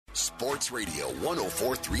Sports Radio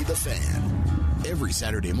 104.3 The Fan. Every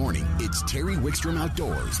Saturday morning, it's Terry Wickstrom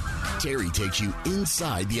Outdoors. Terry takes you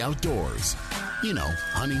inside the outdoors. You know,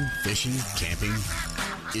 hunting, fishing, camping.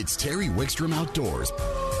 It's Terry Wickstrom Outdoors.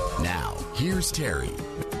 Now, here's Terry.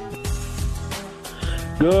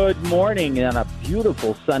 Good morning, and a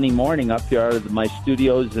beautiful sunny morning up here out of my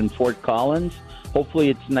studios in Fort Collins. Hopefully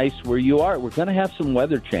it's nice where you are. We're going to have some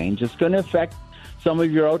weather change. It's going to affect some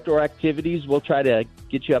of your outdoor activities. We'll try to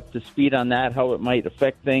get you up to speed on that, how it might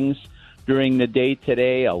affect things during the day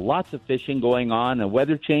today. Lots of fishing going on, and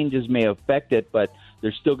weather changes may affect it, but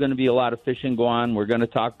there's still going to be a lot of fishing going on. We're going to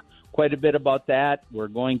talk quite a bit about that. We're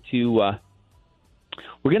going to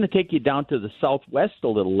take you down to the Southwest a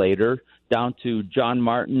little later, down to John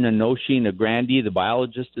Martin and Noshi Nagrandi. The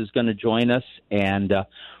biologist is going to join us, and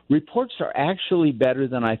reports are actually better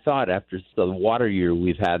than I thought after the water year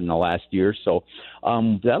we've had in the last year. So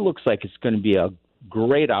that looks like it's going to be a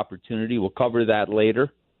great opportunity. We'll cover that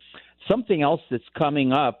later. Something else that's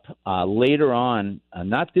coming up later on,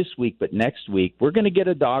 not this week, but next week, we're going to get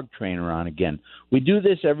a dog trainer on again. We do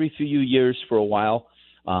this every few years for a while.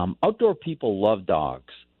 Outdoor people love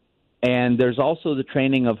dogs. And there's also the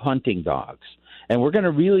training of hunting dogs. And we're going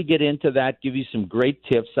to really get into that, give you some great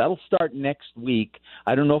tips. That'll start next week.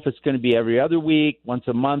 I don't know if it's going to be every other week, once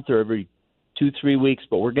a month, or every 2-3 weeks,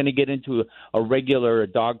 but we're going to get into a regular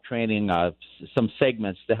dog training, some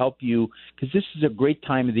segments to help you, because this is a great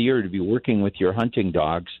time of the year to be working with your hunting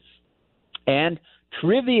dogs. And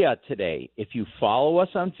trivia today. If you follow us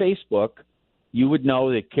on Facebook, you would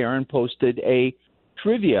know that Karen posted a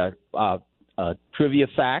trivia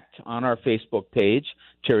fact on our Facebook page,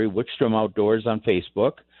 Terry Wickstrom Outdoors on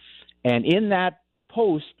Facebook. And in that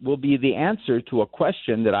post will be the answer to a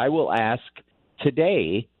question that I will ask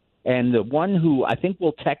today. And the one who I think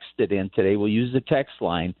will text it in today, we'll use the text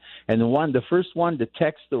line. And the first one to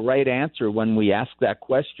text the right answer when we ask that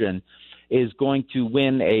question is going to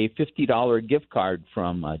win a $50 gift card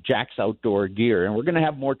from Jack's Outdoor Gear. And we're going to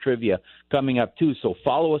have more trivia coming up too. So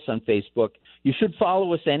follow us on Facebook. You should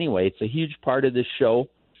follow us anyway. It's a huge part of this show.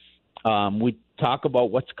 We talk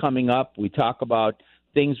about what's coming up. We talk about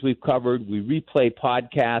things we've covered. We replay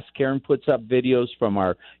podcasts. Karen puts up videos from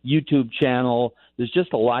our YouTube channel. There's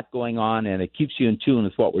just a lot going on, and it keeps you in tune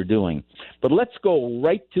with what we're doing. But let's go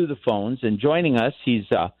right to the phones. And joining us, he's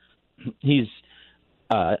a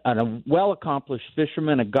well-accomplished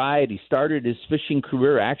fisherman, a guide. He started his fishing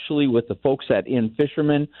career actually with the folks at In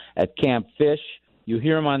Fisherman at Camp Fish. You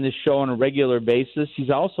hear him on this show on a regular basis. He's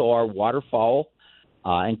also our waterfowl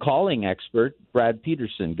and calling expert, Brad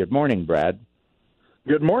Peterson. Good morning, Brad.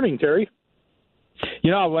 Good morning, Terry. You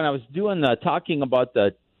know, when I was talking about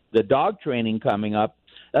the dog training coming up,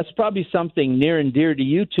 that's probably something near and dear to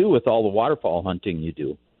you, too, with all the waterfowl hunting you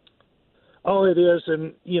do. Oh, it is.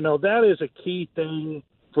 And, you know, that is a key thing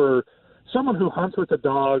for someone who hunts with a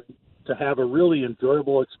dog to have a really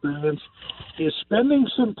enjoyable experience is spending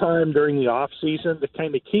some time during the off season to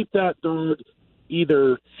kind of keep that dog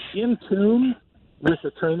either in tune with the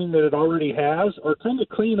training that it already has or kind of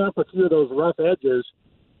clean up a few of those rough edges.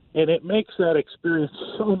 And it makes that experience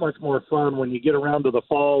so much more fun when you get around to the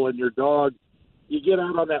fall and your dog, you get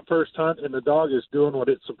out on that first hunt and the dog is doing what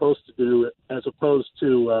it's supposed to do, as opposed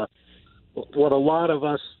to what a lot of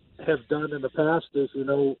us have done in the past is, you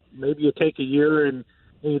know, maybe you take a year and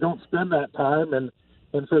you don't spend that time. And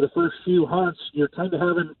for the first few hunts, you're kind of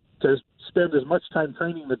having to spend as much time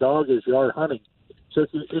training the dog as you are hunting. So if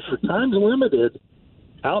your time's limited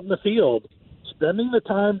out in the field, spending the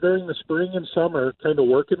time during the spring and summer kind of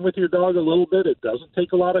working with your dog a little bit, it doesn't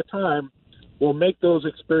take a lot of time, will make those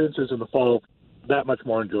experiences in the fall that much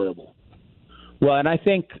more enjoyable. Well, and I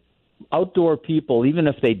think outdoor people, even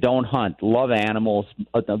if they don't hunt, love animals.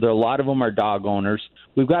 A lot of them are dog owners.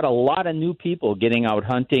 We've got a lot of new people getting out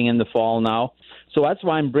hunting in the fall now. So that's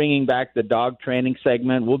why I'm bringing back the dog training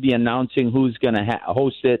segment. We'll be announcing who's going to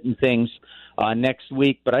host it and things next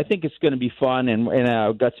week. But I think it's going to be fun, and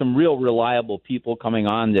I've got some real reliable people coming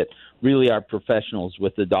on that really are professionals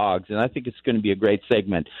with the dogs, and I think it's going to be a great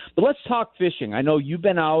segment. But let's talk fishing. I know you've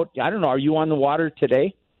been out. I don't know, are you on the water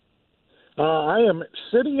today? I am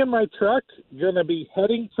sitting in my truck, going to be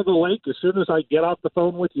heading to the lake as soon as I get off the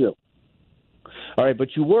phone with you. All right,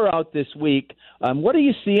 but you were out this week. What are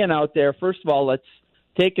you seeing out there? First of all, let's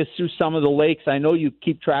take us through some of the lakes. I know you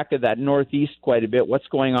keep track of that Northeast quite a bit. What's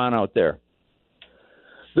going on out there?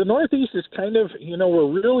 The Northeast is kind of, you know, we're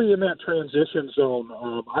really in that transition zone.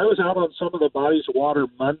 I was out on some of the bodies of water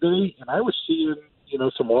Monday, and I was seeing, you know,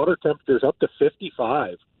 some water temperatures up to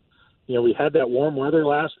 55. You know, we had that warm weather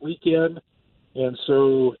last weekend, And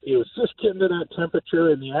so it was just getting to that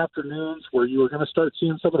temperature in the afternoons where you were going to start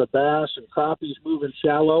seeing some of the bass and crappies moving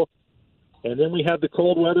shallow. And then we had the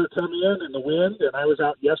cold weather come in and the wind, and I was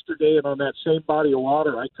out yesterday, and on that same body of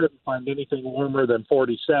water, I couldn't find anything warmer than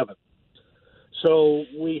 47. So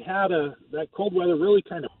we had that cold weather really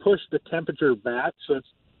kind of pushed the temperature back. So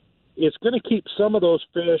it's going to keep some of those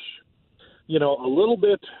fish, a little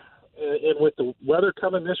bit. And with the weather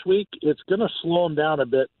coming this week, it's going to slow them down a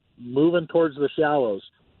bit, moving towards the shallows.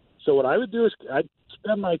 So what I would do is I'd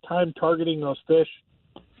spend my time targeting those fish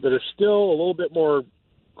that are still a little bit more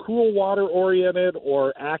cool water oriented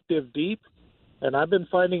or active deep. And I've been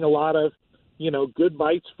finding a lot of, good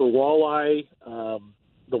bites for walleye.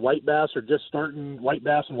 The white bass are just starting, white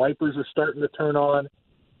bass and wipers are starting to turn on.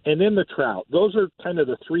 And then the trout. Those are kind of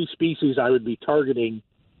the three species I would be targeting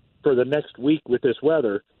for the next week with this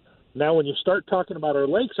weather. Now, when you start talking about our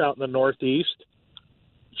lakes out in the Northeast,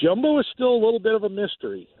 jumbo is still a little bit of a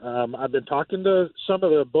mystery. I've been talking to some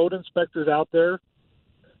of the boat inspectors out there.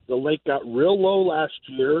 The lake got real low last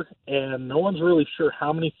year, and no one's really sure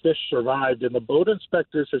how many fish survived. And the boat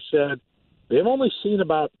inspectors have said they've only seen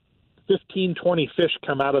about 15, 20 fish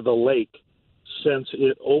come out of the lake since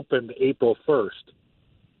it opened April 1st.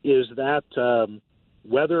 Is that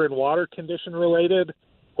weather and water condition related,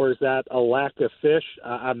 or is that a lack of fish?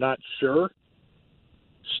 I'm not sure.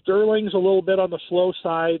 Sterling's a little bit on the slow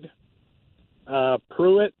side.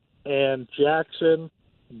 Pruitt and Jackson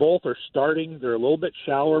both are starting. They're a little bit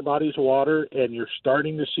shallower bodies of water, and you're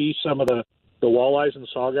starting to see some of the walleyes and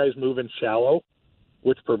sawguys moving shallow,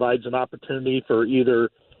 which provides an opportunity for either,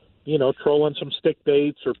 trolling some stick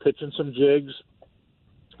baits or pitching some jigs.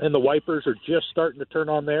 And the wipers are just starting to turn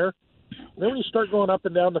on there. And then when you start going up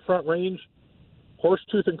and down the Front Range,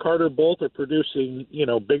 Horsetooth and Carter both are producing,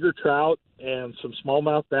 bigger trout and some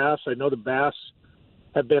smallmouth bass. I know the bass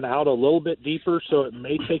have been out a little bit deeper, so it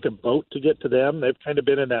may take a boat to get to them. They've kind of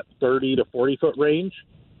been in that 30 to 40-foot range.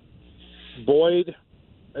 Boyd,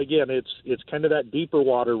 again, it's kind of that deeper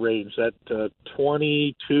water range, that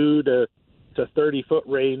 22 to 30-foot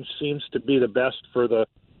range seems to be the best for the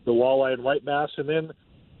walleye and white bass. And then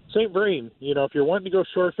St. Vrain, if you're wanting to go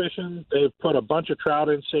shore fishing, they've put a bunch of trout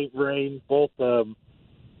in St. Vrain, both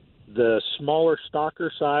the smaller stocker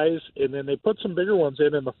size, and then they put some bigger ones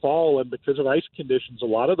in the fall, and because of ice conditions, a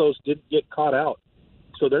lot of those didn't get caught out.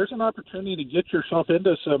 So there's an opportunity to get yourself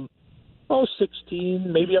into some,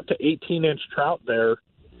 16, maybe up to 18-inch trout there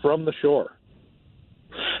from the shore.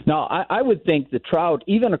 Now, I would think the trout,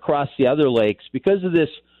 even across the other lakes, because of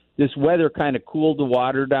this weather kind of cooled the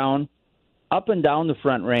water down, up and down the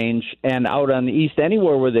Front Range and out on the east,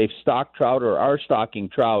 anywhere where they've stocked trout or are stocking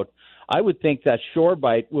trout, I would think that shore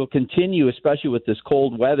bite will continue, especially with this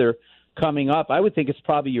cold weather coming up. I would think it's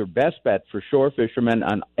probably your best bet for shore fishermen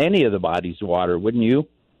on any of the bodies of water, wouldn't you?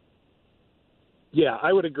 Yeah,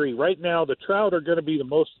 I would agree. Right now, the trout are going to be the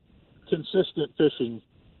most consistent fishing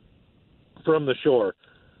from the shore.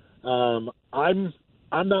 I'm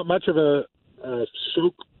not much of a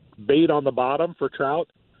soak bait on the bottom for trout.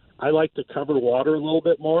 I like to cover water a little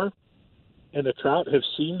bit more, and the trout have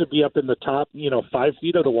seemed to be up in the top, 5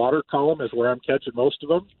 feet of the water column is where I'm catching most of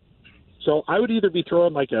them. So I would either be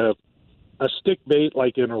throwing like a stick bait,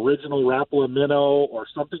 like an original Rapala minnow or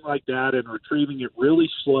something like that, and retrieving it really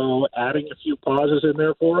slow, adding a few pauses in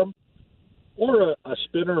there for them, or a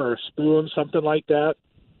spinner or a spoon, something like that.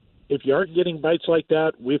 If you aren't getting bites like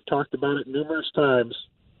that, we've talked about it numerous times,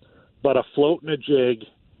 but a float and a jig,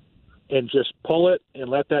 and just pull it and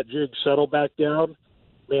let that jig settle back down,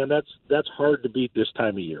 man, that's hard to beat this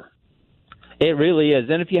time of year. It really is.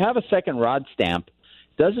 And if you have a second rod stamp,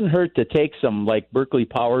 it doesn't hurt to take some like Berkley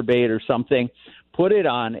Power Bait or something, put it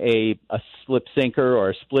on a slip sinker or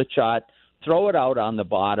a split shot, throw it out on the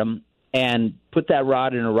bottom, and put that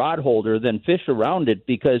rod in a rod holder, then fish around it,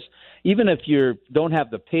 because even if you don't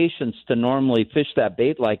have the patience to normally fish that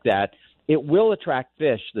bait like that, it will attract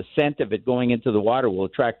fish. The scent of it going into the water will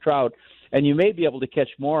attract trout, and you may be able to catch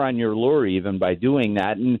more on your lure even by doing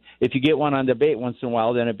that. And if you get one on the bait once in a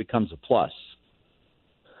while, then it becomes a plus.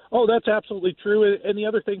 Oh, that's absolutely true. And the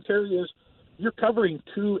other thing, Terry, is you're covering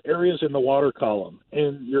two areas in the water column,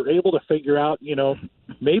 and you're able to figure out,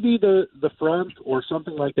 maybe the front or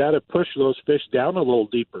something like that have pushed those fish down a little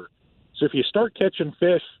deeper. So if you start catching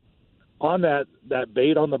fish on that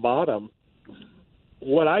bait on the bottom,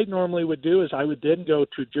 what I normally would do is I would then go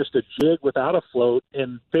to just a jig without a float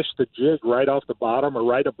and fish the jig right off the bottom or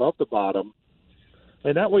right above the bottom.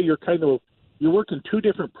 And that way you're working two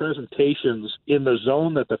different presentations in the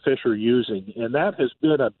zone that the fish are using. And that has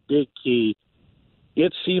been a big key.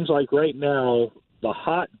 It seems like right now the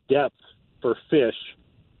hot depth for fish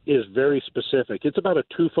is very specific. It's about a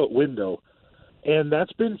 2-foot window, and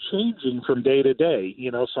that's been changing from day to day.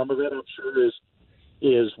 You know, some of it I'm sure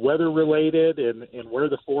is weather related and where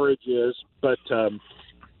the forage is, but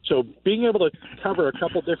so being able to cover a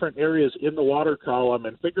couple different areas in the water column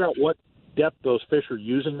and figure out what depth those fish are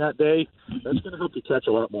using that day, that's going to help you catch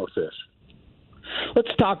a lot more fish. Let's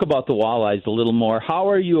talk about the walleyes a little more. How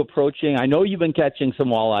are you approaching? I know you've been catching some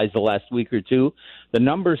walleyes the last week or two. The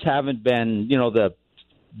numbers haven't been, the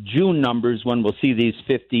June numbers when we'll see these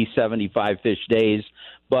 50, 75 fish days,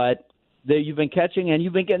 but you've been catching, and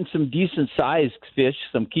you've been getting some decent-sized fish,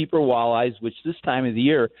 some keeper walleyes, which this time of the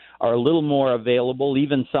year are a little more available.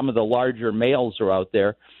 Even some of the larger males are out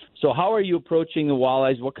there. So how are you approaching the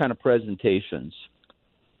walleyes? What kind of presentations?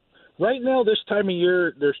 Right now, this time of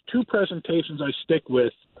year, there's 2 presentations I stick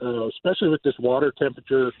with, especially with this water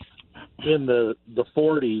temperature in the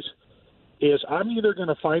 40s, is I'm either going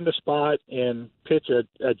to find a spot and pitch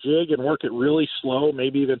a jig and work it really slow,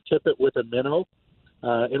 maybe even tip it with a minnow.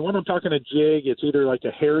 And when I'm talking a jig, it's either like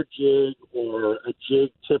a hair jig or a jig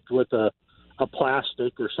tipped with a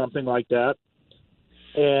plastic or something like that.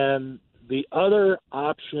 And the other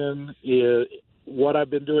option is what I've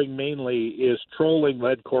been doing mainly is trolling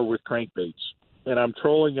lead core with crankbaits. And I'm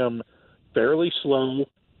trolling them fairly slow,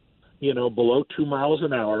 below 2 miles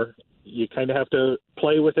an hour. You kind of have to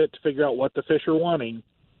play with it to figure out what the fish are wanting.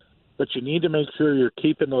 But you need to make sure you're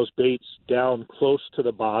keeping those baits down close to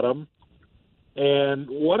the bottom. And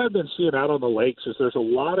what I've been seeing out on the lakes is there's a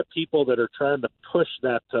lot of people that are trying to push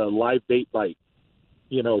that live bait bite,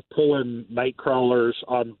 pulling night crawlers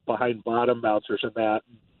on behind bottom bouncers and that.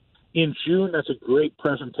 In June, that's a great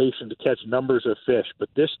presentation to catch numbers of fish. But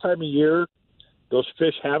this time of year, those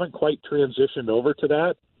fish haven't quite transitioned over to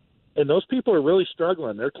that. And those people are really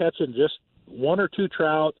struggling. They're catching just 1 or 2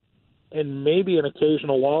 trout and maybe an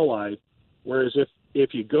occasional walleye. Whereas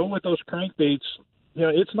if you go with those crankbaits,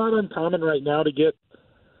 it's not uncommon right now to get,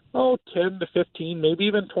 10 to 15, maybe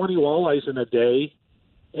even 20 walleyes in a day.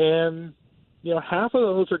 And, half of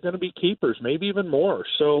those are going to be keepers, maybe even more.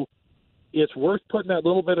 So it's worth putting that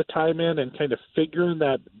little bit of time in and kind of figuring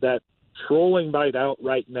that trolling bite out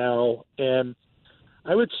right now. And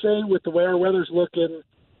I would say with the way our weather's looking,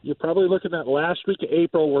 you're probably looking at last week of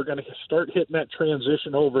April, we're going to start hitting that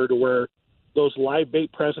transition over to where those live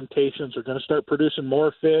bait presentations are going to start producing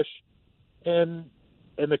more fish. And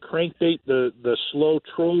the crankbait, the slow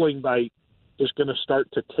trolling bite is going to start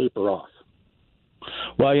to taper off.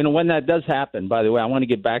 Well, when that does happen, by the way, I want to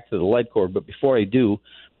get back to the lead core, but before I do,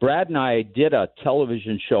 Brad and I did a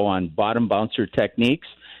television show on bottom bouncer techniques,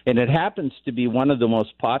 and it happens to be one of the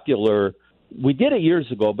most popular. We did it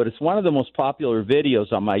years ago, but it's one of the most popular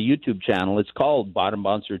videos on my YouTube channel. It's called Bottom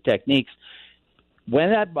Bouncer Techniques.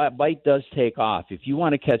 When that bite does take off, if you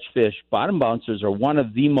want to catch fish, bottom bouncers are one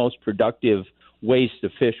of the most productive ways to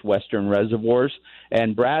fish western reservoirs.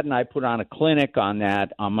 And Brad and I put on a clinic on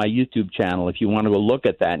that on my YouTube channel. If you want to go look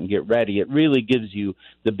at that and get ready, it really gives you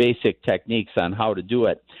the basic techniques on how to do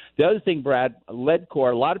it. The other thing, Brad, lead core,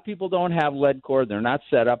 a lot of people don't have lead core. They're not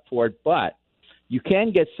set up for it, but you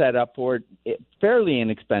can get set up for it fairly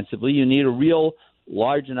inexpensively. You need a reel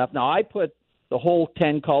large enough. Now, I put the whole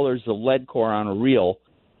 10 colors of lead core on a reel,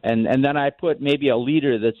 and then I put maybe a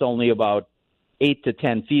leader that's only about 8 to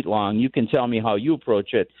 10 feet long. You can tell me how you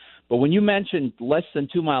approach it. But when you mentioned less than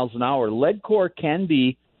 2 miles an hour, lead core can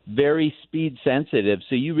be very speed sensitive.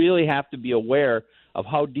 So you really have to be aware of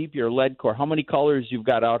how deep your lead core, how many colors you've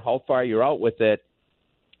got out, how far you're out with it.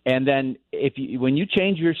 And then when you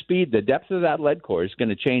change your speed, the depth of that lead core is going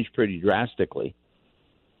to change pretty drastically.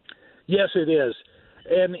 Yes, it is.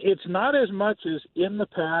 And it's not as much as in the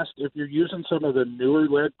past if you're using some of the newer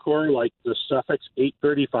lead core like the Suffix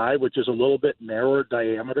 835, which is a little bit narrower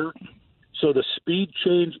diameter. So the speed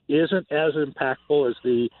change isn't as impactful as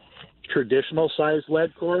the traditional size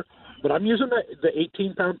lead core. But I'm using the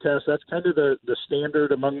 18-pound test. That's kind of the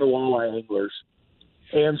standard among the walleye anglers.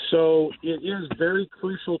 And so it is very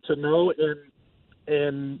crucial to know.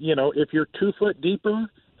 And if you're 2 foot deeper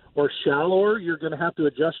or shallower, you're going to have to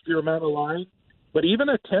adjust your amount of line. But even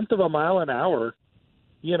a tenth of a mile an hour,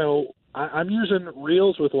 I'm using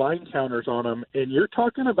reels with line counters on them, and you're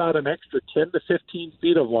talking about an extra 10 to 15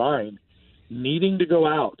 feet of line needing to go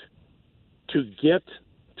out to get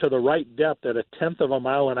to the right depth at a tenth of a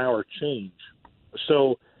mile an hour change.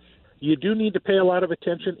 So you do need to pay a lot of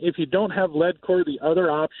attention. If you don't have lead core, the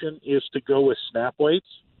other option is to go with snap weights.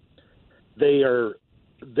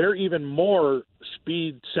 They're even more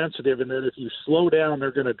speed sensitive in that if you slow down,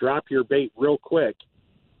 they're going to drop your bait real quick.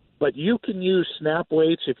 But you can use snap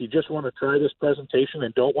weights if you just want to try this presentation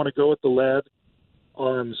and don't want to go with the lead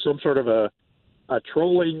on some sort of a a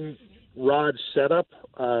trolling rod setup,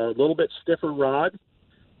 a little bit stiffer rod.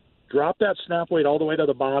 Drop that snap weight all the way to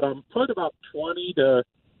the bottom. Put about 20 to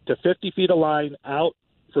 50 feet of line out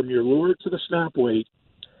from your lure to the snap weight.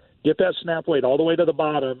 Get that snap weight all the way to the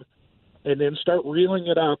bottom, and then start reeling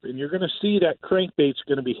it up, and you're going to see that crankbait's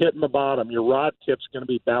going to be hitting the bottom. Your rod tip's going to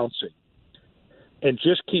be bouncing. And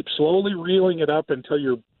just keep slowly reeling it up until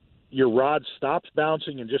your rod stops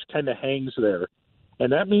bouncing and just kind of hangs there.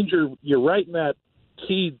 And that means you're right in that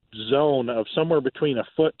key zone of somewhere between a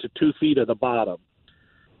foot to 2 feet at the bottom.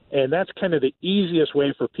 And that's kind of the easiest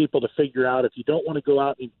way for people to figure out if you don't want to go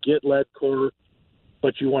out and get lead core,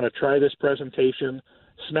 but you want to try this presentation.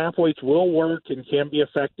 Snap weights will work and can be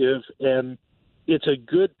effective, and it's a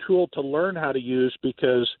good tool to learn how to use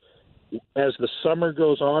because as the summer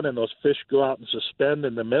goes on and those fish go out and suspend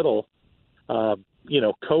in the middle,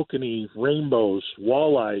 kokanee, rainbows,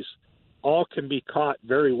 walleyes, all can be caught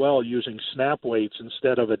very well using snap weights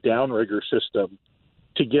instead of a downrigger system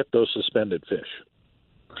to get those suspended fish.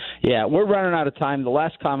 Yeah, we're running out of time. The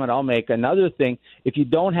last comment I'll make, another thing, if you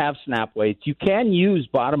don't have snap weights, you can use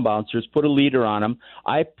bottom bouncers, put a leader on them.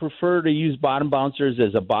 I prefer to use bottom bouncers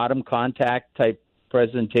as a bottom contact type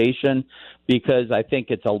presentation because I think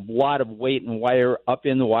it's a lot of weight and wire up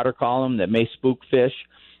in the water column that may spook fish.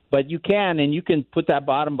 But you can put that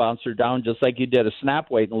bottom bouncer down just like you did a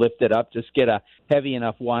snap weight and lift it up. Just get a heavy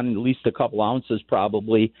enough one, at least a couple ounces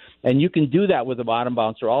probably. And you can do that with a bottom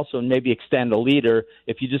bouncer also and maybe extend a leader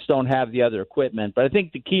if you just don't have the other equipment. But I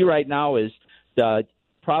think the key right now is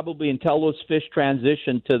probably until those fish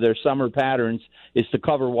transition to their summer patterns is to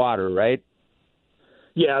cover water, right?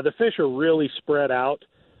 Yeah, the fish are really spread out.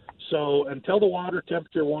 So until the water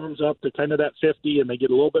temperature warms up to kind of that 50 and they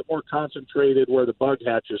get a little bit more concentrated where the bug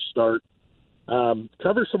hatches start,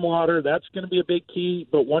 cover some water. That's going to be a big key.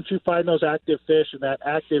 But once you find those active fish and that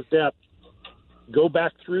active depth, go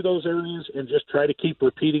back through those areas and just try to keep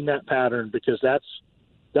repeating that pattern because that's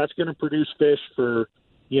going to produce fish for,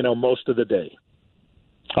 most of the day.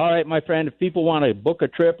 All right, my friend, if people want to book a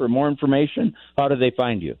trip or more information, how do they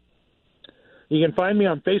find you? You can find me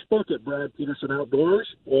on Facebook at Brad Peterson Outdoors,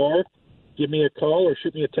 or give me a call or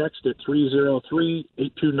shoot me a text at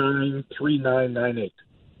 303-829-3998.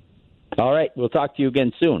 All right. We'll talk to you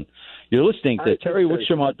again soon. You're listening to Terry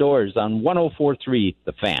Wickstrom Outdoors on 104.3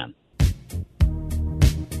 The Fan.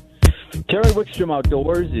 Terry Wickstrom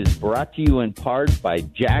Outdoors is brought to you in part by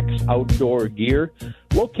Jack's Outdoor Gear.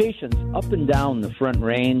 Locations up and down the Front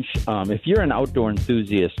Range. If you're an outdoor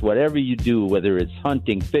enthusiast, whatever you do, whether it's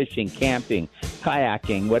hunting, fishing, camping,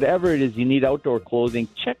 kayaking, whatever it is you need outdoor clothing,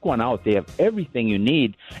 check one out. They have everything you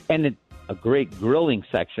need and a great grilling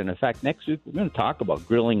section. In fact, next week we're going to talk about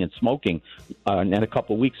grilling and smoking in a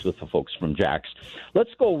couple of weeks with the folks from Jack's.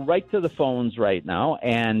 Let's go right to the phones right now.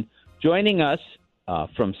 And joining us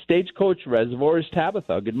from Stagecoach Reservoir is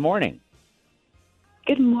Tabitha. Good morning.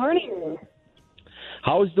 Good morning.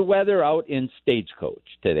 How's the weather out in Stagecoach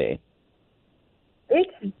today?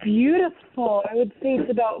 It's beautiful. I would say it's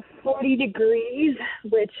about 40 degrees,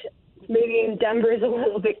 which maybe in Denver is a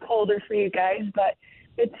little bit colder for you guys, but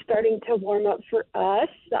it's starting to warm up for us.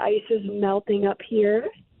 The ice is melting up here.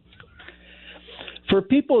 For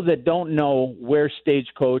people that don't know where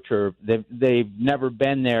Stagecoach or they've never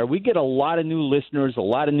been there, we get a lot of new listeners, a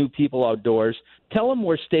lot of new people outdoors. Tell them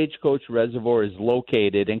where Stagecoach Reservoir is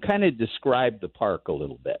located and kind of describe the park a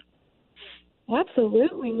little bit.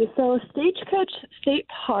 Absolutely. So Stagecoach State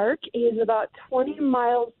Park is about 20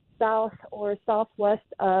 miles south or southwest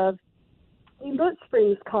of Steamboat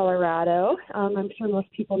Springs, Colorado. I'm sure most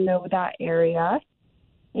people know that area.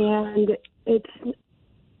 And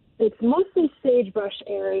it's mostly sagebrush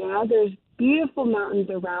area. There's beautiful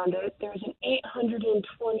mountains around it. There's an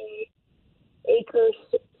 820-acre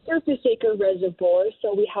surface acre reservoir,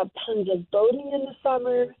 so we have tons of boating in the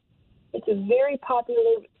summer. It's a very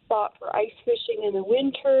popular spot for ice fishing in the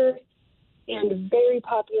winter and very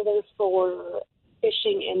popular for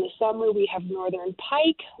fishing in the summer. We have northern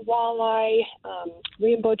pike, walleye,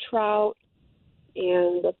 rainbow trout,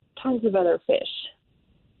 and tons of other fish.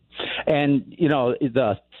 And,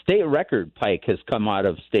 the state record pike has come out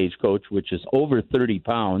of Stagecoach, which is over 30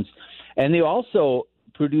 pounds. And they also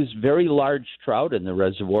produce very large trout in the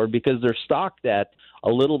reservoir because they're stocked at a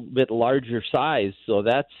little bit larger size. So it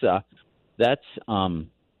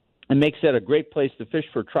makes that a great place to fish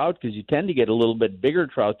for trout because you tend to get a little bit bigger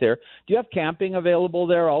trout there. Do you have camping available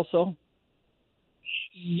there also?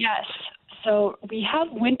 Yes. So we have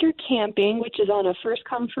winter camping, which is on a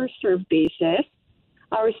first-come, first-served basis.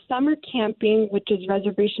 Our summer camping, which is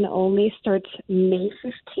reservation only, starts May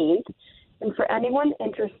 15th. And for anyone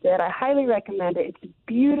interested, I highly recommend it. It's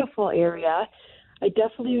a beautiful area. I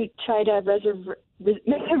definitely would try to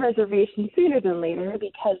make a reservation sooner than later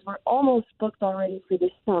because we're almost booked already for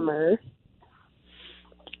this summer.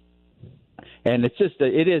 And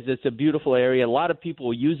it's a beautiful area. A lot of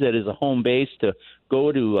people use it as a home base to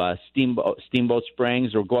go to Steamboat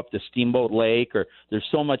Springs or go up to Steamboat Lake. Or there's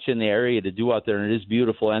so much in the area to do out there, and it is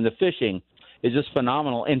beautiful. And the fishing is just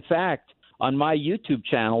phenomenal. In fact, on my YouTube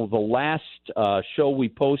channel, the last show we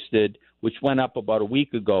posted, which went up about a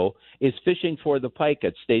week ago, is fishing for the pike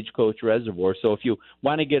at Stagecoach Reservoir. So if you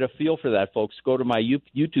want to get a feel for that, folks, go to my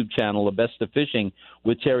YouTube channel, The Best of Fishing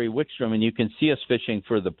with Terry Wickstrom, and you can see us fishing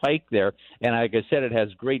for the pike there. And like I said, it has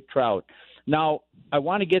great trout. Now, I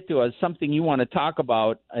want to get to something you want to talk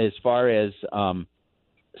about as far as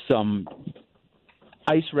some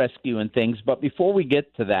ice rescue and things. But before we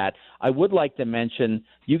get to that, I would like to mention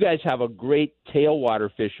you guys have a great tailwater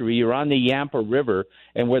fishery. You're on the Yampa River,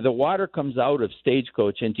 and where the water comes out of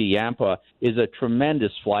Stagecoach into Yampa is a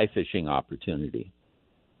tremendous fly fishing opportunity.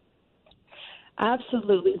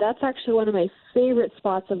 Absolutely. That's actually one of my favorite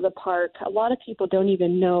spots of the park. A lot of people don't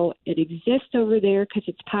even know it exists over there because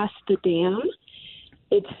it's past the dam.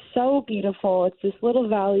 It's so beautiful. It's this little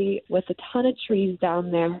valley with a ton of trees down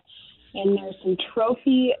there. And there's some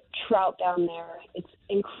trophy trout down there. It's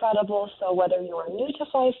incredible. So whether you are new to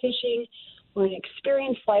fly fishing or an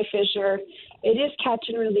experienced fly fisher, it is catch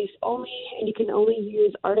and release only, and you can only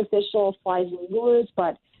use artificial flies and lures,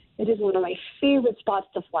 but it is one of my favorite spots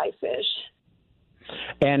to fly fish.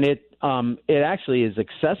 And it actually is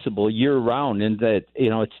accessible year-round in that,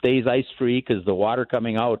 it stays ice-free because the water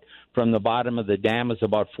coming out from the bottom of the dam is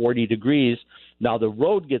about 40 degrees. Now, the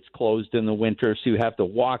road gets closed in the winter, so you have to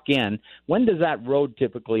walk in. When does that road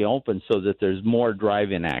typically open so that there's more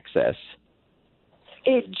drive-in access?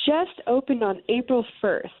 It just opened on April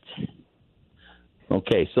 1st.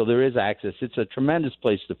 Okay, so there is access. It's a tremendous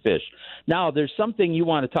place to fish. Now, there's something you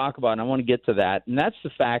want to talk about, and I want to get to that, and that's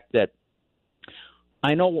the fact that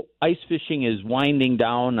I know ice fishing is winding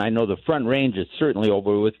down. I know the Front Range is certainly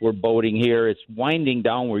over with. We're boating here. It's winding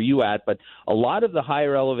down where you at, but a lot of the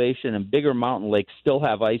higher elevation and bigger mountain lakes still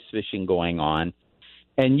have ice fishing going on.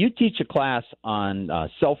 And you teach a class on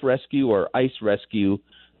self-rescue or ice rescue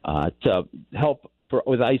to help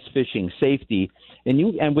with ice fishing safety.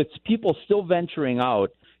 And with people still venturing out,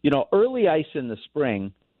 early ice in the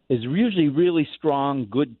spring is usually really strong,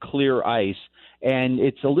 good, clear ice, and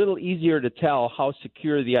it's a little easier to tell how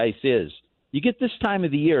secure the ice is. You get this time of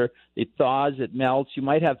the year, it thaws, it melts. You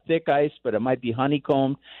might have thick ice, but it might be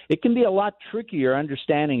honeycombed. It can be a lot trickier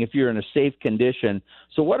understanding if you're in a safe condition.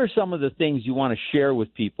 So what are some of the things you want to share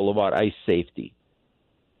with people about ice safety?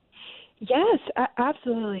 Yes,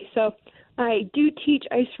 absolutely. So I do teach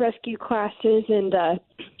ice rescue classes, and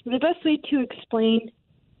the best way to explain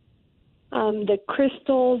the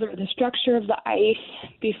crystals or the structure of the ice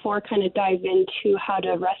before kind of dive into how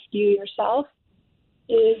to rescue yourself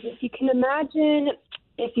is if you can imagine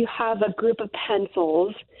if you have a group of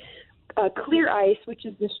pencils, clear ice, which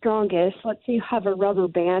is the strongest. Let's say you have a rubber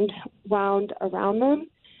band wound around them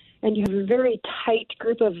and you have a very tight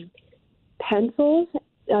group of pencils.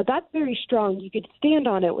 That's very strong. You could stand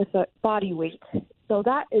on it with a body weight. So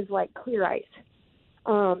that is like clear ice.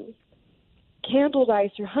 Candled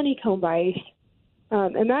ice or honeycomb ice,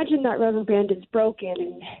 imagine that rubber band is broken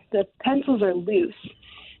and the pencils are loose.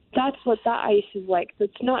 That's what that ice is like. So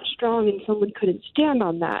it's not strong and someone couldn't stand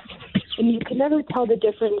on that. And you can never tell the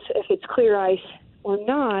difference if it's clear ice or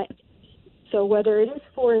not. So whether it is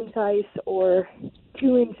 4-inch ice or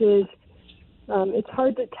 2 inches, it's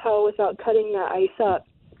hard to tell without cutting that ice up.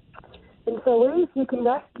 And so ways you can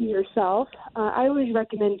rescue yourself, I always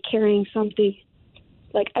recommend carrying something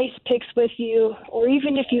like ice picks with you, or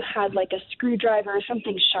even if you had like a screwdriver or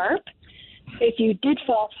something sharp, if you did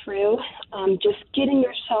fall through, just getting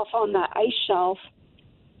yourself on that ice shelf,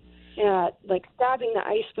 like stabbing the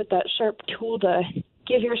ice with that sharp tool to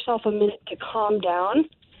give yourself a minute to calm down.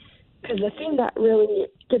 Because the thing that really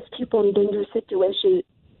gets people in dangerous situations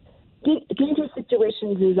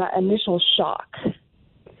is that initial shock.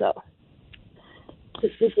 So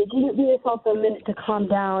if you give yourself a minute to calm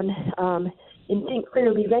down, and think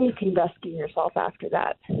clearly, then you can rescue yourself after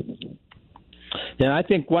that. And I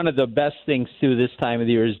think one of the best things, too, this time of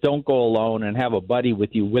the year is don't go alone and have a buddy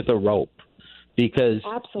with you with a rope, because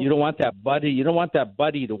Absolutely. you don't want that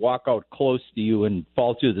buddy to walk out close to you and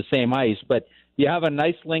fall through the same ice. But you have a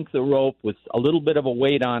nice length of rope with a little bit of a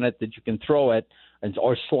weight on it that you can throw it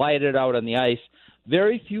or slide it out on the ice.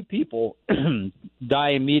 Very few people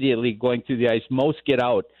die immediately going through the ice. Most get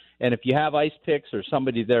out And if you have ice picks or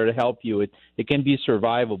somebody there to help you, it can be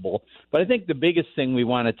survivable. But I think the biggest thing we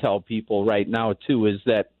want to tell people right now, too, is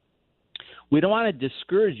that we don't want to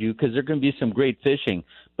discourage you because there can be some great fishing,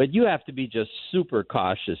 but you have to be just super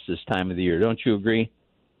cautious this time of the year. Don't you agree?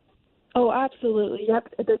 Oh, absolutely.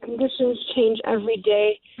 Yep. The conditions change every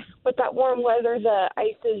day. With that warm weather, the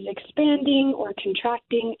ice is expanding or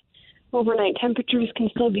contracting. Overnight temperatures can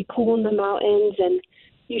still be cool in the mountains, and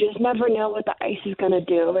you just never know what the ice is going to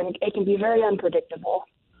do, and it can be very unpredictable.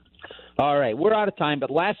 All right. We're out of time,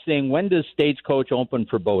 but last thing, when does Stagecoach open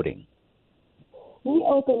for boating? We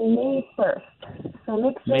open May 1st. So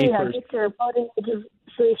make sure you get your boating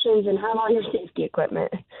registrations and have all your safety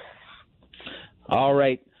equipment. All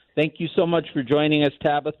right. Thank you so much for joining us,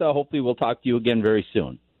 Tabitha. Hopefully we'll talk to you again very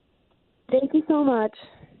soon. Thank you so much.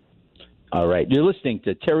 All right. You're listening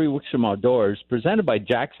to Terry Wickstrom Outdoors, presented by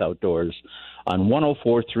Jack's Outdoors on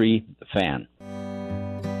 104.3 The Fan.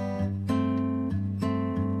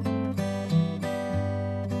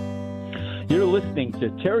 You're listening to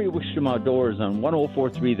Terry Wickstrom Outdoors on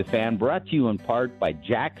 104.3 The Fan, brought to you in part by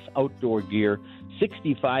Jack's Outdoor Gear.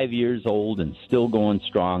 65 years old and still going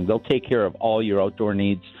strong. They'll take care of all your outdoor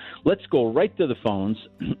needs. Let's go right to the phones.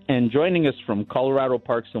 And joining us from Colorado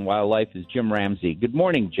Parks and Wildlife is Jim Ramsey. Good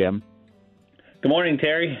morning, Jim. Good morning,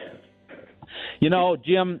 Terry. You know,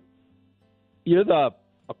 Jim, you're the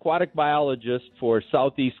aquatic biologist for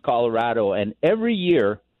Southeast Colorado, and every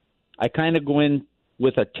year I kind of go in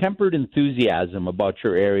with a tempered enthusiasm about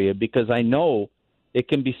your area because I know it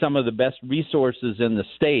can be some of the best resources in the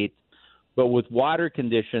state. But with water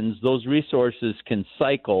conditions, those resources can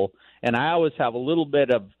cycle, and I always have a little bit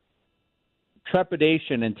of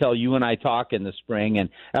trepidation until you and I talk in the spring. And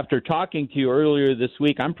after talking to you earlier this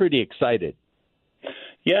week, I'm pretty excited.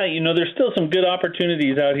 Yeah, you know, there's still some good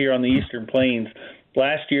opportunities out here on the Eastern Plains.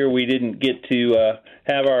 Last year we didn't get to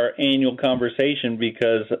have our annual conversation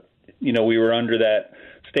because, you know, we were under that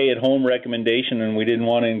stay-at-home recommendation, and we didn't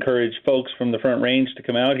want to encourage folks from the Front Range to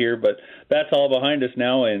come out here. But that's all behind us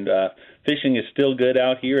now, and fishing is still good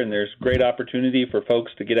out here, and there's great opportunity for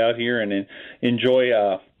folks to get out here and enjoy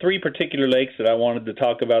three particular lakes that I wanted to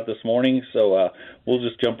talk about this morning. So we'll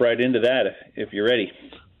just jump right into that if you're ready.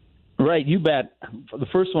 Right, you bet. The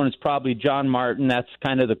first one is probably John Martin. That's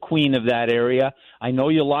kind of the queen of that area. I know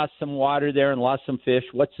you lost some water there and lost some fish.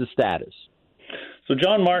 What's the status? So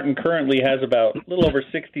John Martin currently has about a little over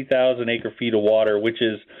 60,000 acre-feet of water, which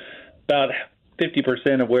is about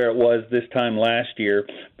 50% of where it was this time last year,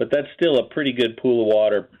 but that's still a pretty good pool of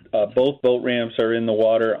water. Both boat ramps are in the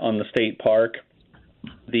water on the state park.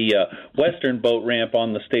 The western boat ramp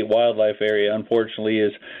on the state wildlife area, unfortunately,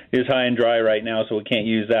 is high and dry right now, so we can't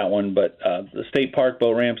use that one, but the state park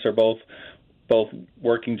boat ramps are both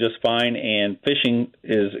working just fine, and fishing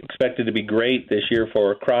is expected to be great this year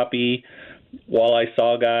for crappie, walleye,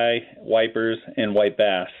 saugeye, wipers, and white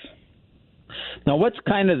bass. Now, what's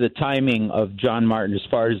kind of the timing of John Martin as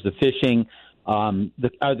far as the fishing?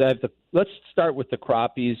 Let's start with the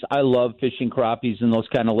crappies. I love fishing crappies in those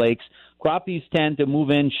kind of lakes. Crappies tend to move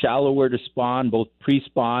in shallower to spawn, both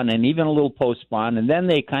pre-spawn and even a little post-spawn, and then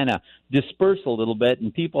they kind of disperse a little bit,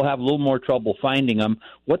 and people have a little more trouble finding them.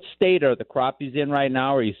 What state are the crappies in right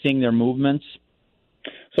now? Are you seeing their movements?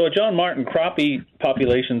 So at John Martin, crappie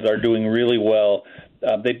populations are doing really well.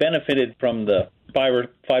 They benefited from the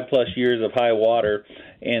 5+ years of high water,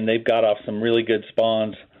 and they've got off some really good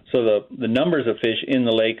spawns. So the numbers of fish in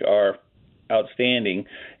the lake are outstanding.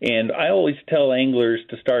 And I always tell anglers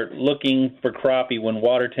to start looking for crappie when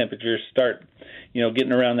water temperatures start,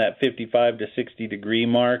 getting around that 55 to 60 degree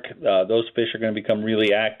mark. Those fish are going to become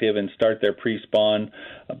really active and start their pre-spawn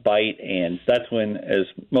bite, and that's when, as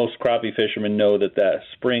most crappie fishermen know, that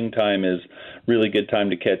springtime is really good time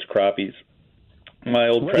to catch crappies. My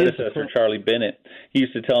old predecessor, Charlie Bennett, he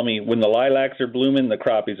used to tell me when the lilacs are blooming, the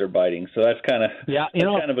crappies are biting. So that's kind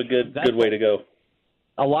of a good way to go.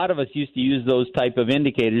 A lot of us used to use those type of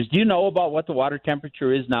indicators. Do you know about what the water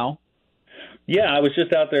temperature is now? Yeah, I was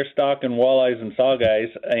just out there stocking walleyes and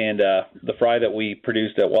saugeyes and the fry that we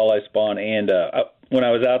produced at Walleye Spawn. And when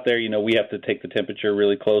I was out there, we have to take the temperature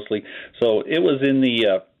really closely. So it was in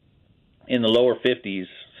the lower 50s.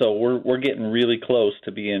 So we're getting really close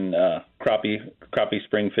to being crappie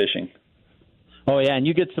spring fishing. Oh, yeah, and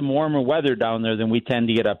you get some warmer weather down there than we tend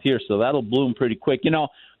to get up here, so that'll bloom pretty quick.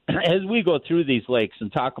 As we go through these lakes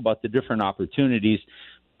and talk about the different opportunities,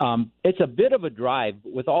 it's a bit of a drive.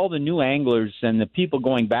 With all the new anglers and the people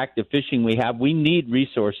going back to fishing we need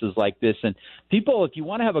resources like this. And people, if you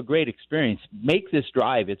want to have a great experience, make this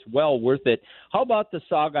drive. It's well worth it. How about the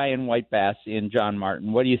saugeye and white bass in John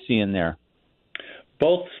Martin? What are you seeing there?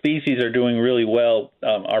 Both species are doing really well.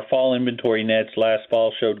 Our fall inventory nets last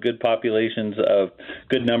fall showed good populations of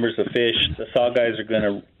good numbers of fish. The sawguys are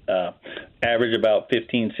going to average about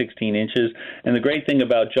 15, 16 inches. And the great thing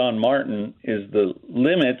about John Martin is the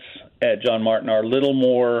limits at John Martin are a little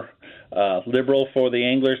more liberal for the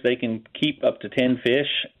anglers. They can keep up to 10 fish,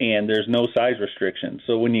 and there's no size restriction.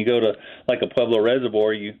 So when you go to like a Pueblo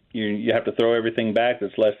reservoir, you have to throw everything back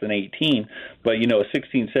that's less than 18. But, a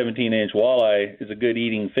 16, 17-inch walleye is a good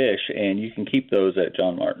eating fish, and you can keep those at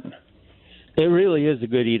John Martin. It really is a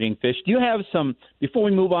good eating fish. Do you have some, before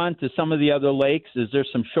we move on to some of the other lakes, is there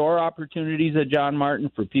some shore opportunities at John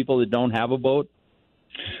Martin for people that don't have a boat?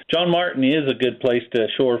 John Martin is a good place to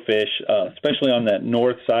shore fish, especially on that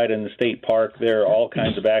north side in the state park. There are all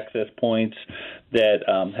kinds of access points that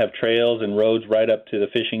have trails and roads right up to the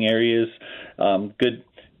fishing areas.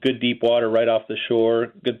 Good deep water right off the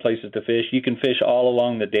shore, good places to fish. You can fish all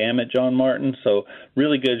along the dam at John Martin, so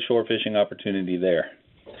really good shore fishing opportunity there.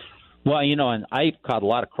 Well, and I've caught a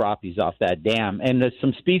lot of crappies off that dam, and there's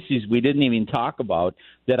some species we didn't even talk about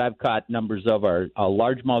that I've caught numbers of. Our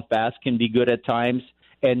largemouth bass can be good at times,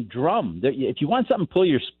 and drum. If you want something to pull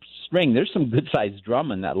your string, there's some good-sized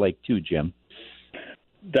drum in that lake too, Jim.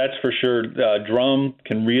 That's for sure. Drum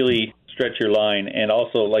can really stretch your line, and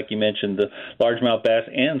also, like you mentioned, the largemouth bass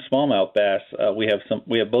and smallmouth bass.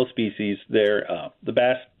 We have both species there. The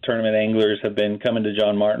bass tournament anglers have been coming to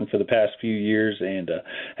John Martin for the past few years and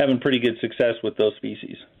having pretty good success with those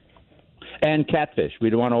species. And catfish.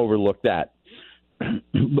 We don't want to overlook that.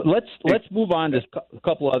 But let's move on to a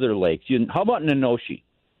couple other lakes. How about Nenoshi?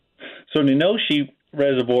 So Nenoshi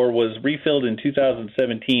Reservoir was refilled in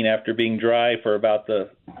 2017 after being dry for about the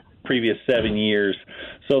previous 7 years.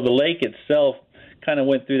 So the lake itself kind of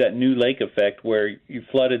went through that new lake effect where you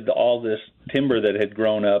flooded all this timber that had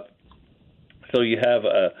grown up. So you have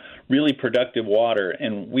a really productive water,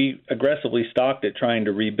 and we aggressively stocked it trying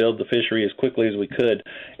to rebuild the fishery as quickly as we could.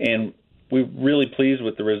 And we're really pleased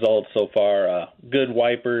with the results so far. Good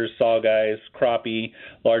wipers, sawguys, crappie,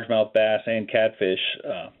 largemouth bass, and catfish.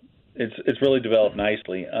 It's really developed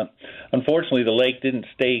nicely. Unfortunately, the lake didn't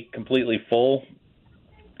stay completely full.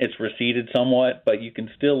 It's receded somewhat, but you can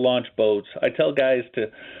still launch boats. I tell guys to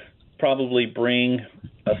probably bring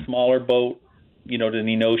a smaller boat, to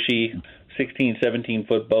Nenoshi. 16,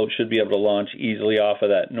 17-foot boat should be able to launch easily off of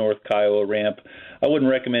that North Kiowa ramp. I wouldn't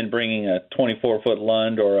recommend bringing a 24-foot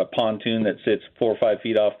Lund or a pontoon that sits 4 or 5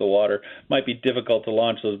 feet off the water. Might be difficult to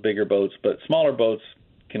launch those bigger boats, but smaller boats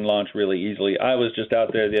can launch really easily. I was just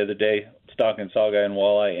out there the other day stocking sawguy and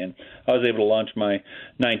walleye, and I was able to launch my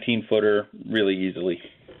 19-footer really easily.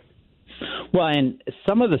 Well, and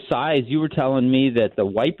some of the size, you were telling me that the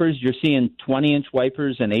wipers, you're seeing 20-inch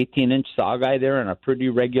wipers and 18-inch sawguy there on a pretty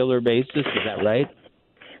regular basis. Is that right?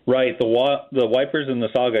 Right. The wipers and the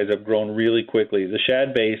sawguys have grown really quickly. The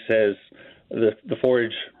shad base has, the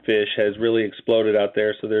forage fish has really exploded out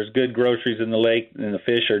there, so there's good groceries in the lake, and the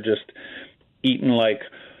fish are just eating like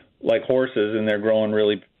horses, and they're growing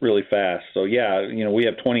really, really fast. So, yeah, we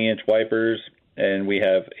have 20-inch wipers, and we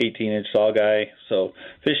have 18-inch sawguy, so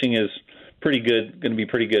fishing is going to be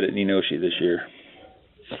pretty good at Nenoshi this year.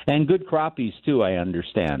 And good crappies, too, I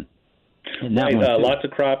understand. Right, lots of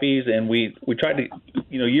crappies, and we tried to,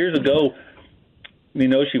 years ago,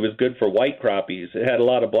 Nenoshi was good for white crappies. It had a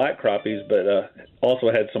lot of black crappies, but also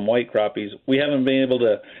had some white crappies. We haven't been able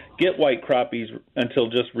to get white crappies until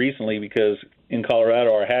just recently because in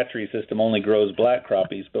Colorado our hatchery system only grows black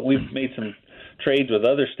crappies, but we've made some trades with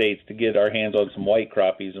other states to get our hands on some white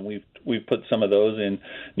crappies, and we've put some of those in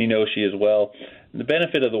Nenoshi as well. The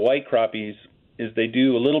benefit of the white crappies is they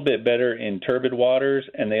do a little bit better in turbid waters,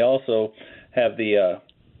 and they also have the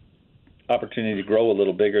opportunity to grow a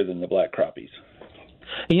little bigger than the black crappies.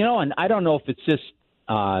 And I don't know if it's just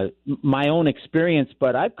my own experience,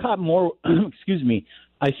 but I've caught more, excuse me,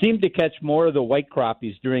 I seem to catch more of the white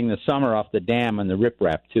crappies during the summer off the dam and the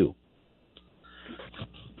riprap, too.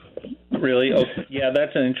 Really? Oh, yeah,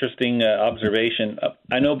 that's an interesting observation.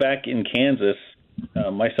 I know back in Kansas,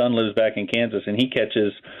 my son lives back in Kansas, and he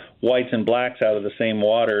catches whites and blacks out of the same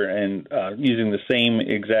water and using the same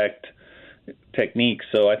exact techniques.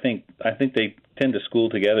 So I think they tend to school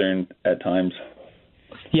together at times.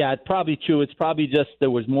 Yeah, it's probably true. It's probably just there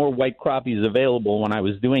was more white crappies available when I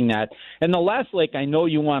was doing that. And the last lake I know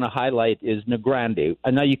you want to highlight is Negrande.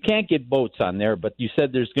 Now, you can't get boats on there, but you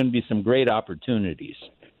said there's going to be some great opportunities.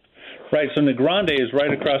 Right, so Negrande is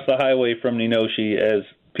right across the highway from Nenoshi, as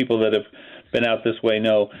people that have been out this way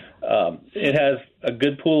know. It has a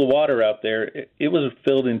good pool of water out there. It was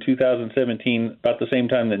filled in 2017, about the same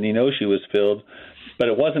time that Nenoshi was filled. but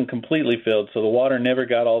it wasn't completely filled, so the water never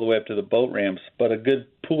got all the way up to the boat ramps. But a good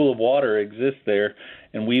pool of water exists there,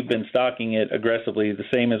 and we've been stocking it aggressively, the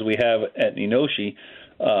same as we have at Nenoshi.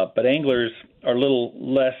 But anglers are a little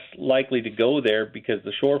less likely to go there because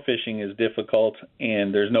the shore fishing is difficult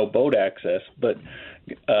and there's no boat access. But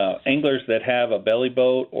anglers that have a belly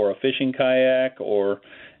boat or a fishing kayak or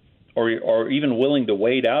even willing to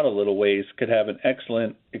wade out a little ways could have an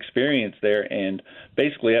excellent experience there and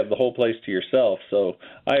basically have the whole place to yourself. So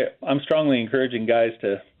I'm strongly encouraging guys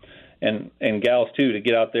to and gals too to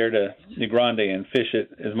get out there to New Grande and fish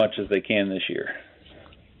it as much as they can this year.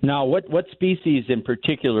 Now, what species in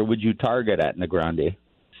particular would you target at New Grande?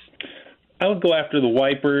 I would go after the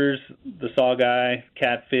wipers, the saugeye,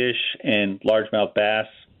 catfish, and largemouth bass,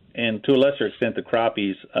 and to a lesser extent the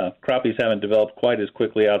crappies. Crappies haven't developed quite as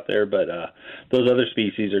quickly out there, but those other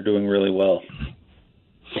species are doing really well.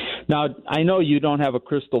 Now, I know you don't have a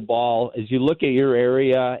crystal ball. As you look at your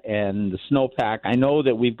area and the snowpack, I know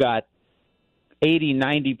that we've got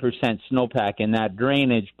 80-90% snowpack in that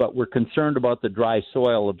drainage, but we're concerned about the dry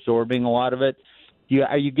soil absorbing a lot of it.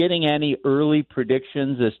 Are you getting any early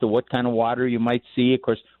predictions as to what kind of water you might see? Of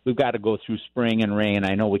course, we've got to go through spring and rain.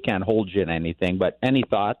 I know we can't hold you to anything, but any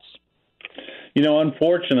thoughts? You know,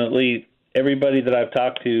 unfortunately, everybody that I've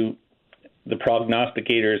talked to, the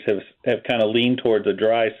prognosticators have kind of leaned towards a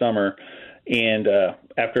dry summer. And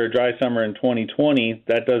after a dry summer in 2020,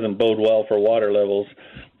 that doesn't bode well for water levels.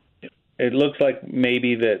 It looks like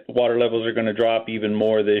maybe that water levels are going to drop even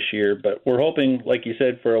more this year, but we're hoping, like you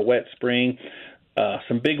said, for a wet spring.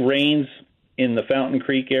 Some big rains in the Fountain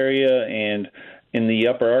Creek area and in the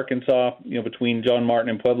upper Arkansas, between John Martin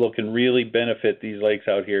and Pueblo can really benefit these lakes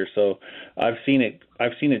out here. So I've seen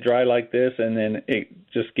it dry like this and then it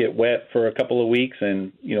just get wet for a couple of weeks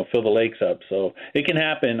and, fill the lakes up. So it can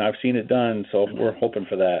happen. I've seen it done. So we're hoping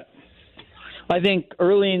for that. I think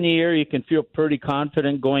early in the year you can feel pretty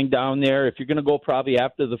confident going down there. If you're going to go probably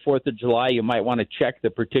after the 4th of July, you might want to check the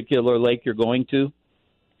particular lake you're going to.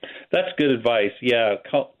 That's good advice. Yeah,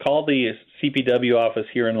 call the CPW office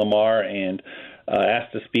here in Lamar and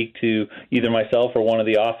ask to speak to either myself or one of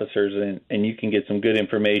the officers, and you can get some good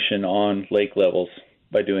information on lake levels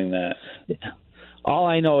by doing that. Yeah. All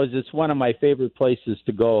I know is it's one of my favorite places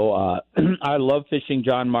to go. I love fishing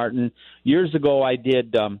John Martin. Years ago, I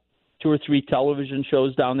did 2 or 3 television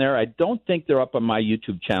shows down there. I don't think they're up on my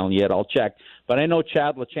YouTube channel yet. I'll check. But I know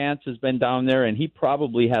Chad LaChance has been down there, and he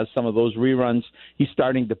probably has some of those reruns. He's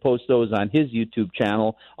starting to post those on his YouTube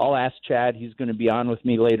channel. I'll ask Chad. He's going to be on with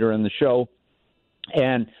me later in the show.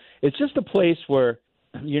 And it's just a place where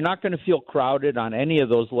you're not going to feel crowded on any of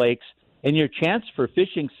those lakes, and your chance for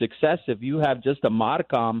fishing success, if you have just a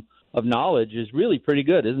modicum of knowledge, is really pretty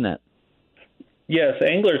good, isn't it? Yes,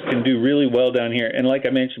 anglers can do really well down here. And like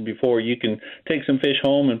I mentioned before, you can take some fish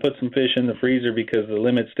home and put some fish in the freezer because the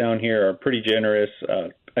limits down here are pretty generous.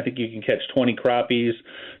 I think you can catch 20 crappies,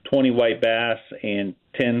 20 white bass, and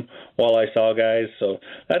 10 walleye saugeyes. So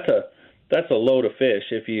that's a load of fish.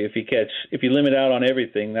 If you limit out on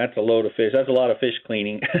everything, that's a load of fish. That's a lot of fish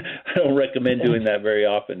cleaning. I don't recommend doing that very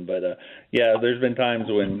often, but yeah, there's been times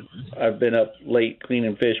when I've been up late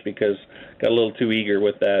cleaning fish because got a little too eager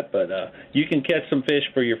with that. But you can catch some fish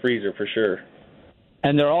for your freezer for sure.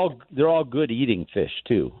 And they're all good eating fish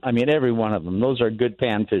too. I mean, every one of them. Those are good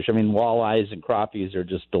pan fish. I mean, walleyes and crappies are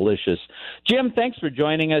just delicious. Jim, thanks for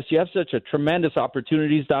joining us. You have such a tremendous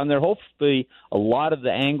opportunities down there. Hopefully, a lot of the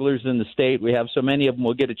anglers in the state, we have so many of them,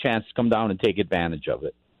 will get a chance to come down and take advantage of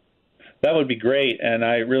it. That would be great, and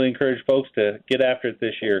I really encourage folks to get after it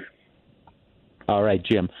this year. All right,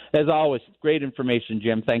 Jim. As always, great information,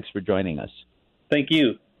 Jim. Thanks for joining us. Thank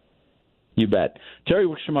you. You bet. Terry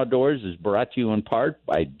Wickstrom Outdoors is brought to you in part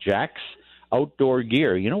by Jack's Outdoor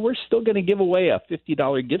Gear. We're still going to give away a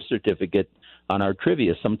 $50 gift certificate on our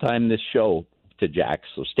trivia sometime this show to Jack's,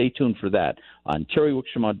 so stay tuned for that on Terry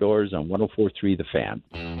Wickstrom Outdoors on 104.3 The Fan.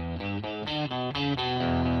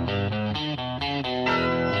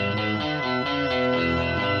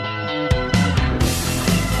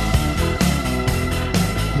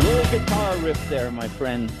 Little guitar riff there, my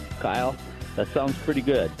friend Kyle. That sounds pretty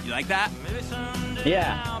good. You like that?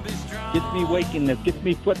 Yeah. Gets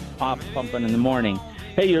me foot pumping in the morning.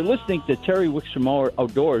 Hey, you're listening to Terry Wickstrom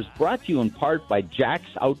Outdoors, brought to you in part by Jack's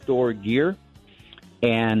Outdoor Gear.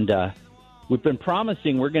 And we've been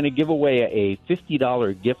promising we're going to give away a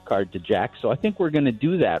 $50 gift card to Jack's, so I think we're going to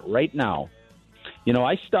do that right now.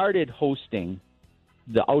 I started hosting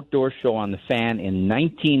the outdoor show on The Fan in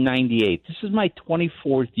 1998. This is my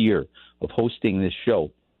 24th year of hosting this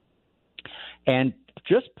show. And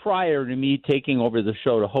just prior to me taking over the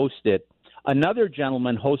show to host it, Another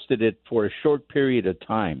gentleman hosted it for a short period of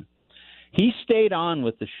time. He stayed on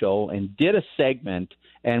with the show and did a segment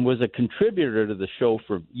and was a contributor to the show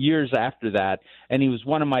for years after that. And he was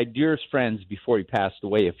one of my dearest friends before he passed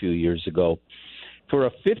away a few years ago. For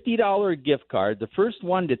a $50 gift card, the first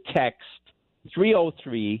one to text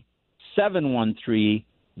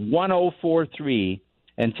 303-713-1043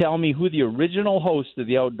 and tell me who the original host of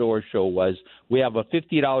the outdoor show was, we have a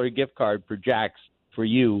 $50 gift card for Jack's for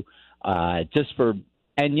you. And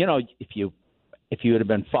you know, if you would have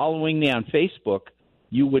been following me on Facebook,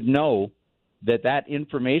 you would know that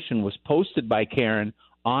information was posted by Karen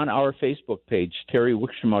on our Facebook page, Terry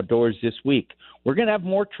Wickstrom Outdoors, this week. We're going to have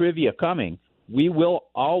more trivia coming. We will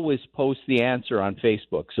always post the answer on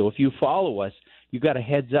Facebook. So if you follow us, you've got a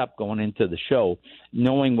heads up going into the show,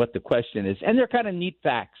 knowing what the question is. And they're kind of neat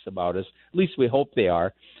facts about us. At least we hope they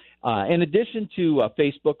are. In addition to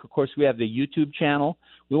Facebook, of course, we have the YouTube channel.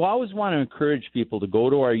 We always want to encourage people to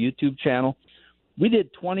go to our YouTube channel. We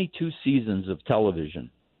did 22 seasons of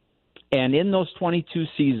television. And in those 22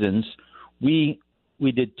 seasons, we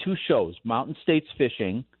did 2 shows, Mountain States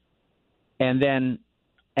Fishing and then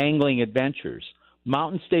Angling Adventures.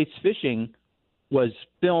 Mountain States Fishing was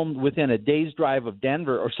filmed within a day's drive of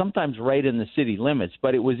Denver or sometimes right in the city limits,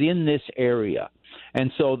 but it was in this area.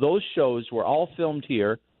 And so those shows were all filmed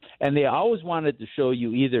here, and they always wanted to show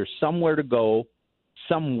you either somewhere to go,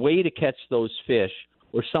 some way to catch those fish,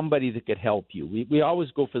 or somebody that could help you. We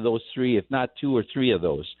always go for those 3, if not 2 or 3 of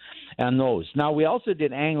those. And those. Now, we also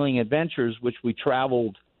did Angling Adventures, which we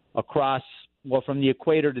traveled across, well, from the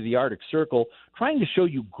equator to the Arctic Circle, trying to show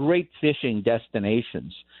you great fishing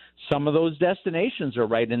destinations. Some of those destinations are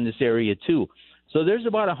right in this area, too. So there's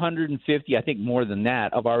about 150, I think more than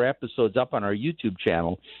that, of our episodes up on our YouTube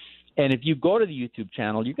channel. And if you go to the YouTube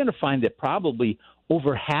channel, you're going to find that probably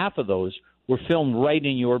over half of those were filmed right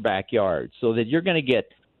in your backyard, so that you're going to get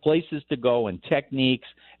places to go and techniques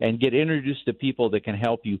and get introduced to people that can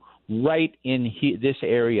help you right in this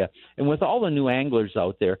area. And with all the new anglers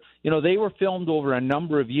out there, you know, they were filmed over a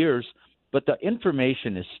number of years, but the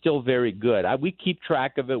information is still very good. We keep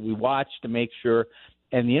track of it. We watch to make sure,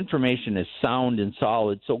 and the information is sound and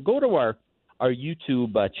solid. So go to our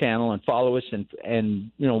YouTube channel and follow us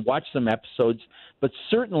and you know, watch some episodes, but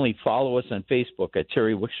certainly follow us on Facebook at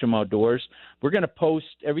Terry Wickstrom Outdoors. We're going to post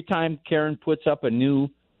every time Karen puts up a new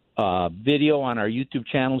video on our YouTube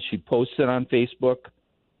channel. She posts it on Facebook.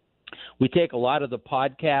 We take a lot of the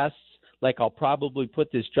podcasts, like I'll probably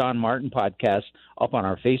put this John Martin podcast up on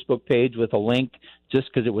our Facebook page with a link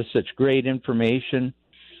just because it was such great information.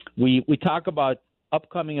 We talk about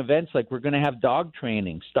upcoming events, like we're going to have dog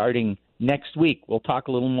training starting next week. We'll talk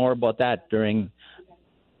a little more about that during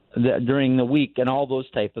the week and all those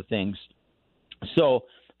type of things. So,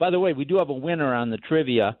 by the way, we do have a winner on the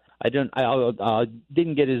trivia. I didn't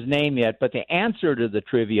get his name yet, but the answer to the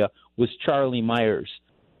trivia was Charlie Myers.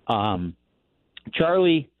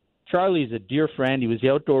 Charlie's a dear friend. He was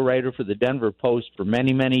the outdoor writer for the Denver Post for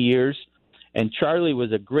many, many years, and Charlie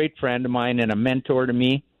was a great friend of mine and a mentor to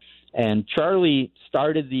me. And Charlie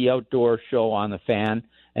started the outdoor show on the Fan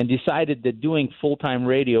and decided that doing full-time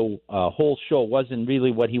radio whole show wasn't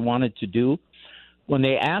really what he wanted to do. When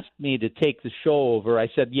they asked me to take the show over, I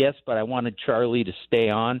said yes, but I wanted Charlie to stay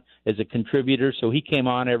on as a contributor. So he came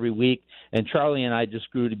on every week, and Charlie and I just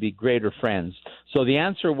grew to be greater friends. So the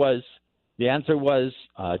answer was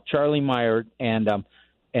Charlie Meyer, and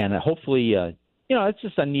hopefully, you know, it's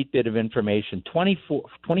just a neat bit of information.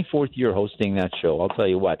 24th year hosting that show. I'll tell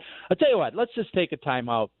you what. Let's just take a time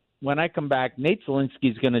out. When I come back, Nate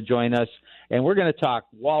Zielinski is going to join us, and we're going to talk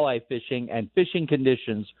walleye fishing and fishing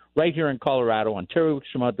conditions right here in Colorado on Terry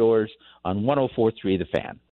Wickstrom Outdoors on 104.3 The Fan.